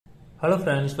Hello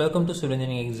friends, welcome to civil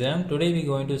engineering exam. Today we are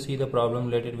going to see the problem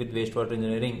related with wastewater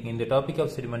engineering in the topic of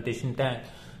sedimentation tank.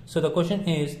 So the question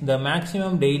is, the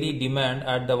maximum daily demand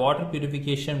at the water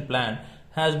purification plant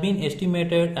has been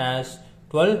estimated as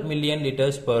 12 million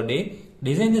liters per day.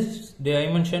 Design this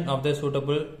dimension of the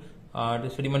suitable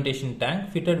sedimentation tank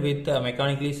fitted with a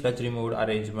mechanically sludge removed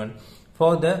arrangement.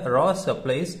 For the raw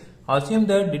supplies, assume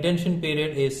the detention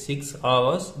period is 6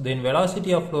 hours, then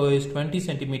velocity of flow is 20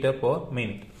 centimeter per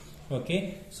minute.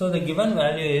 Okay, so the given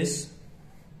value is,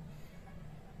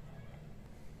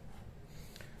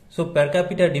 so per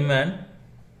capita demand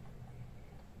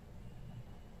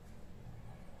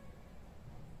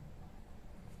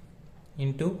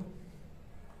into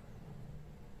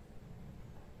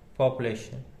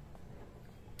population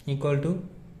equal to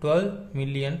 12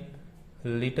 million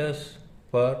liters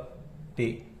per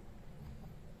day.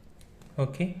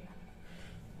 Okay,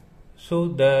 so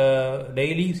the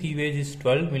daily sewage is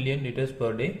 12 million liters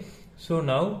per day. So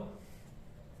now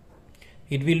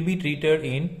it will be treated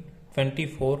in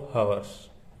 24 hours.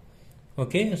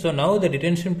 Okay, so now the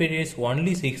detention period is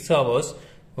only 6 hours.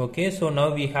 Okay, so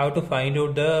now we have to find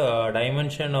out the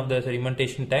dimension of the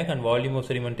sedimentation tank and volume of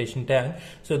sedimentation tank.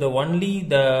 So the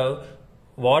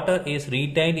water is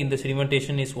retained in the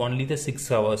sedimentation is only the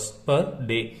 6 hours per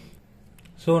day.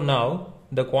 So now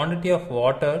the quantity of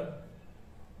water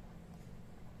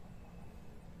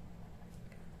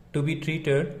to be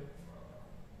treated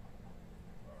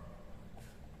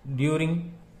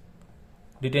during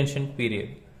detention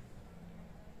period.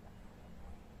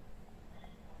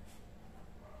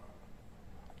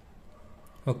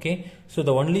 Okay, so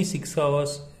the only 6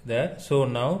 hours there. So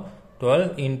now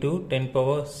 12 into 10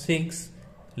 power 6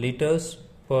 liters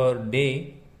per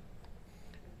day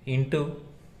into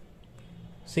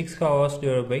 6 hours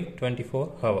divided by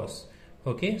 24 hours.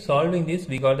 Okay, solving this,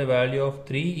 we got the value of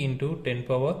 3 into 10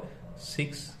 power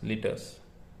 6 liters.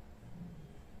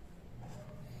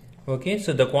 Okay,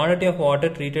 so the quantity of water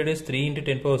treated is 3 into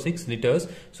 10 power 6 liters.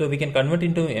 So we can convert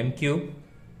into m cube.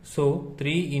 So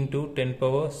 3 into 10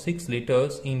 power 6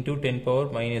 liters into 10 power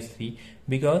minus 3,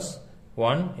 because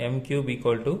 1 m cube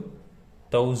equal to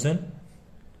 1000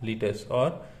 liters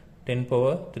or 10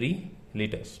 power 3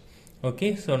 liters.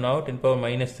 Okay, so now 10 power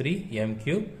minus 3 m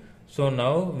cube. So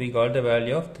now we got the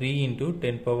value of 3 into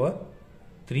 10 power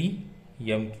 3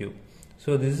 m cube.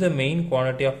 So this is the main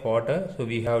quantity of water, so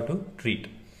we have to treat.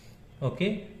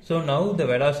 Okay, so now the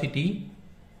velocity.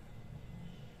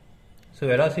 So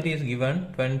velocity is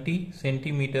given 20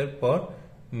 centimeter per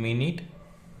minute.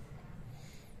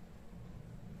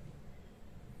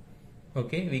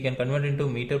 Okay, we can convert into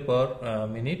meter per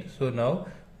minute. So now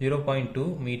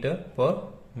 0.2 meter per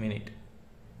minute.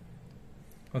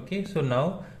 Okay, so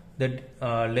now the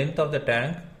length of the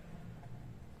tank,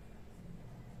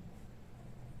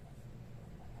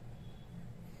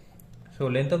 so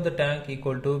length of the tank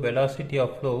equal to velocity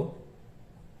of flow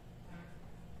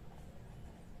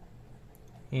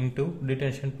into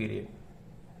detention period.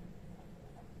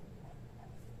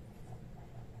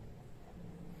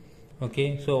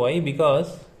 Okay, so why?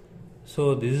 Because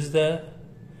so this is the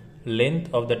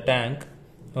length of the tank.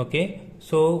 Okay,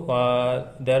 so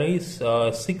there is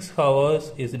 6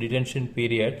 hours is detention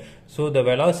period. So the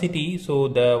velocity, so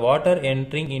the water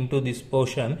entering into this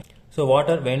portion, so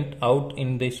water went out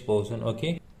in this portion.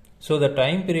 Okay, so the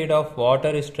time period of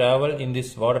water is travel in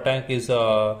this water tank is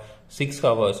 6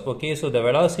 hours. Okay, so the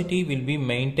velocity will be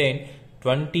maintained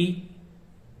 20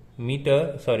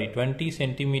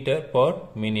 centimeter per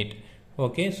minute.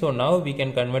 Okay, so now we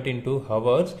can convert into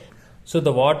hours. So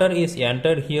the water is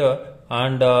entered here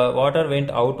and water went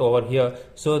out over here.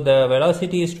 So the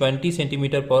velocity is 20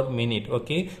 centimeter per minute.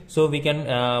 Okay, so we can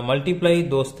multiply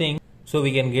those things, so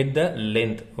we can get the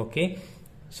length. Okay,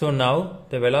 so now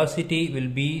the velocity will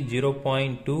be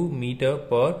 0.2 meter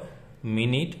per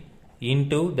minute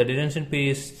into the detention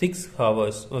period is 6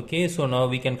 hours. Okay, so now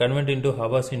we can convert into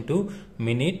hours into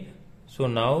minute. So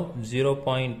now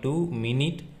 0.2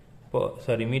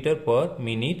 meter per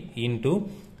minute into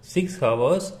 6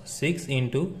 hours, 6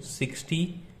 into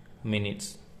 60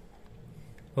 minutes.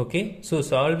 Okay, so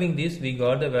solving this, we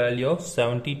got the value of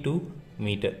 72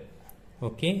 meter.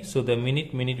 Okay, so the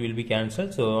minute will be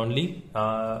cancelled, so only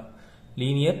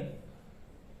linear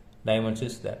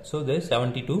dimensions there. So there is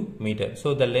 72 meter.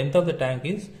 So the length of the tank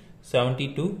is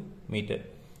 72 meter.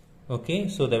 Okay,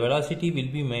 so the velocity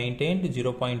will be maintained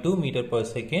 0.2 meter per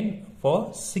second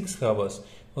for 6 hours.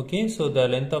 Okay, so the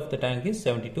length of the tank is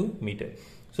 72 meter.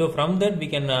 So from that we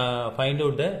can find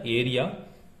out the area.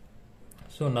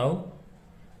 So now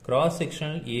cross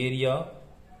sectional area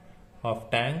of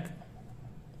tank.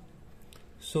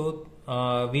 So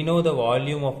we know the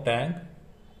volume of tank.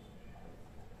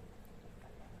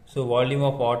 So volume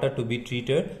of water to be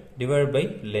treated divided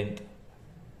by length.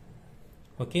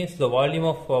 Okay, so the volume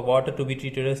of water to be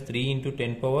treated as 3 into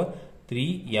 10 power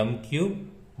 3 m cube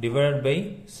divided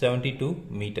by 72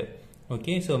 meter.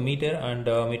 Okay, so meter and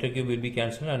meter cube will be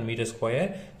cancelled and meter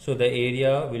square. So the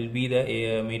area will be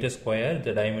the meter square,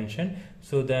 the dimension.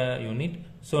 So the unit.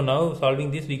 So now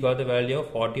solving this, we got the value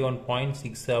of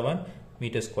 41.67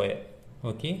 meter square.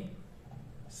 Okay,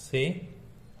 say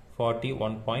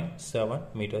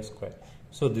 41.7 meter square.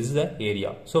 So this is the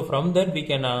area. So from that we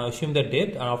can assume the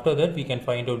depth, and after that we can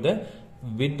find out the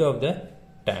width of the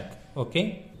tank.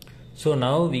 Okay, so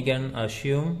now we can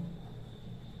assume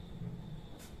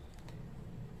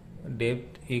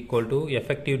depth equal to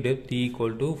effective depth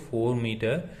equal to 4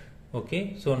 meter.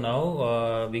 Okay, so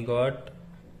now we got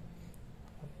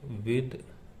width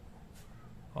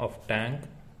of tank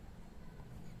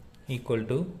equal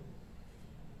to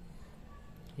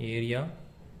area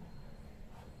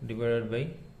divided by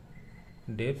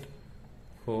depth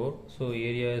 4. So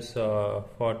area is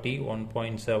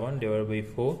 41.7 divided by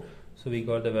 4. So we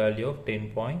got the value of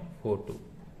 10.42.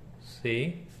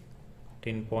 Say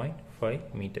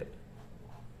 10.5 meter.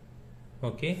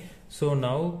 Okay, so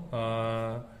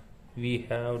now we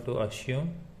have to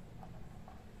assume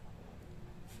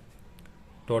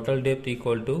total depth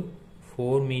equal to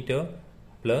 4 meter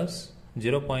plus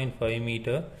 0.5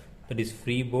 meter, that is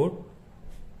freeboard.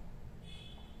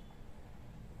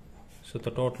 So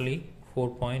the totally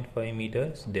 4.5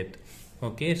 meters depth.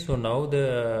 Okay, so now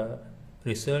the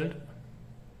result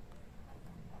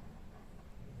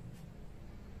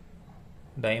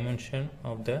dimension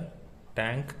of the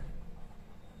tank.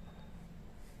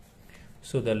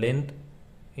 So the length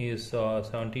is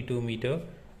 72 meter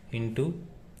into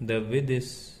the width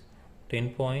is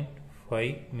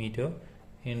 10.5 meter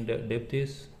and the depth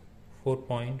is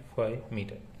 4.5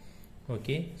 meter.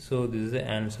 Okay, so this is the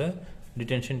answer.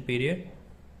 Detention period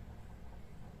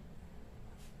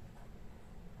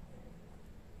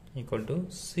equal to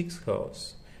 6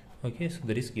 hours. Okay, so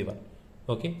that is given.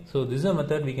 Okay, so this is a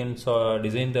method we can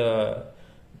design the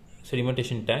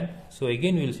sedimentation tank. So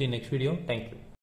again we will see next video. Thank you.